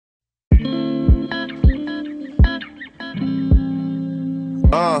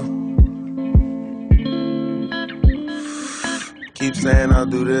Keep saying I'll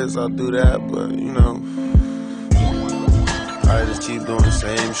do this, I'll do that, but you know, I just keep doing the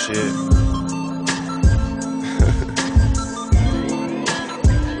same shit.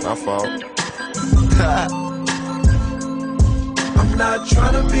 My fault. I'm not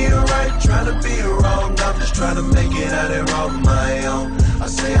trying to be right, trying to be wrong. I'm just trying to make it out here on my own. I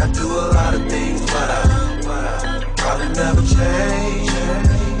say I do a lot of things, but I probably never change.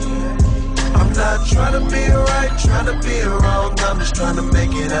 I'm not trying to be right, trying to be wrong. I'm just trying to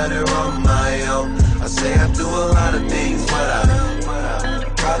make it out here on my own. I say I do a lot of things, but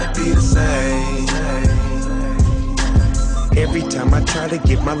I probably be the same. Every time I try to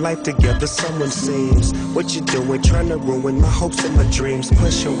get my life together, someone seems, what you doing, trying to ruin my hopes and my dreams.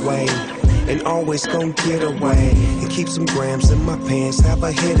 Push away, and always gon' get away, and keep some grams in my pants, have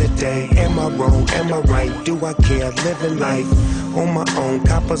a hit a day. Am I wrong, am I right, do I care, living life on my own,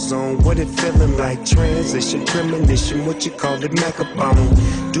 copper zone, what it feeling like, transition, premonition, what you call it,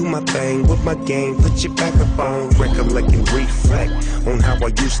 macabone. Do my thing with my game, put you back up on, recollect and reflect on how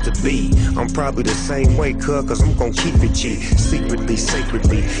I used to be. I'm probably the same way, cause I'm gon' keep it G. Secretly,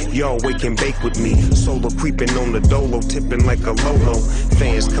 sacredly, y'all wake and bake with me. Solo creeping on the dolo, tipping like a Lolo.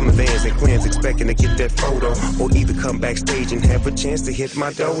 Fans coming vans and clans expecting to get that photo, or either come backstage and have a chance to hit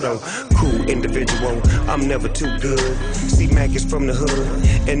my dodo. Cool individual, I'm never too good. See, Mac is from the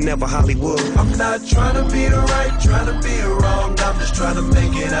hood and never Hollywood. I'm not trying to be right, trying to be wrong. I'm just trying to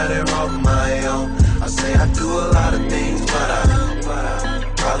make it out here on my own. I say I do a lot of things, but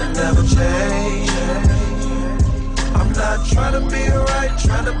I probably never change. I'm not trying to be right,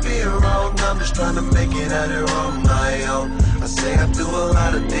 trying to be wrong. I'm just trying to make it out here on my own. I say I do a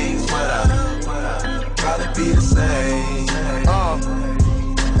lot of things, but I probably be the same.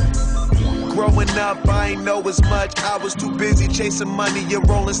 Growing up, I ain't know as much. I was too busy chasing money and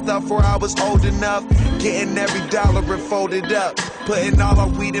rolling stuff before I was old enough. Getting every dollar and folded up. Putting all our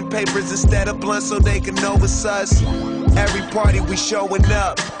weed in papers instead of blunts so they can know it's us. Every party we showing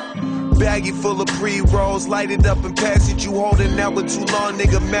up. Baggie full of pre-rolls, lighted up and pass it. You holding out with too long,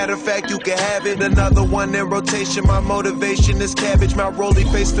 nigga. Matter of fact, you can have it. Another one in rotation. My motivation is cabbage. My rolly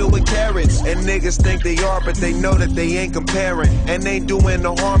face filled with carrots. And niggas think they are, but they know that they ain't comparing. And ain't doing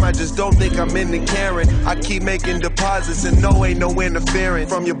no harm, I just don't think I'm into caring. I keep making deposits and no ain't no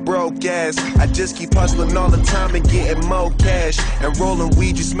interference from your broke ass. I just keep hustling all the time and getting more cash. And rolling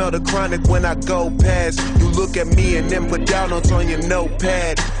weed, you smell the chronic when I go past. You look at me and then put down notes on your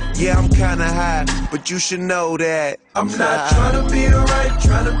notepad. Yeah, I'm kinda high, but you should know that I'm not trying to be right,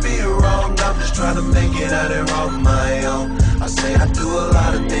 trying to be wrong. I'm just trying to make it out here on my own. I say I do a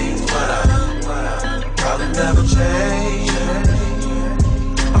lot of things, but I probably never change.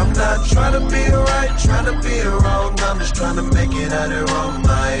 I'm not trying to be right, trying to be wrong. I'm just trying to make it out here on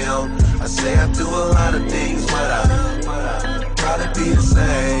my own. I say I do a lot of